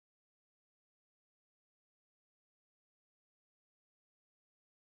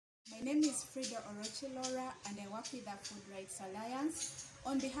My name is Freda Orochi and I work with the Food Rights Alliance.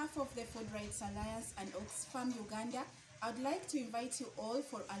 On behalf of the Food Rights Alliance and Oxfam Uganda, I would like to invite you all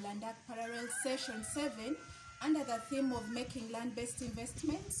for a LandAc Parallel Session 7 under the theme of Making Land-Based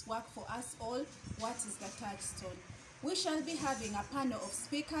Investments Work for Us All, What is the Touchstone? We shall be having a panel of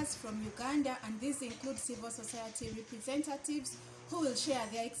speakers from Uganda, and these include civil society representatives who will share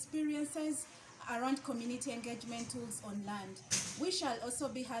their experiences around community engagement tools on land. We shall also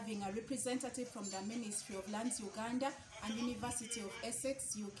be having a representative from the Ministry of Lands Uganda and University of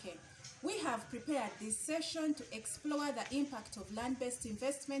Essex, UK. We have prepared this session to explore the impact of land-based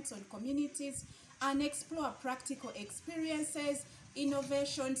investments on communities and explore practical experiences,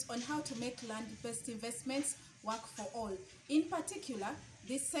 innovations on how to make land-based investments work for all. In particular,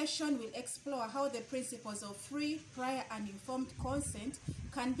 this session will explore how the principles of free, prior, and informed consent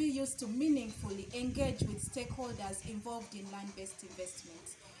can be used to meaningfully engage with stakeholders involved in land-based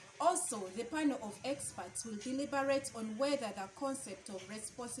investments. Also, the panel of experts will deliberate on whether the concept of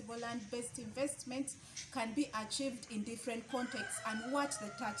responsible land-based investments can be achieved in different contexts and what the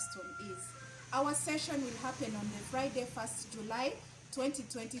touchstone is. Our session will happen on the Friday, 1st July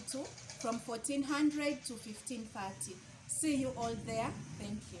 2022 from 1400 to 1530. See you all there.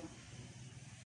 Thank you.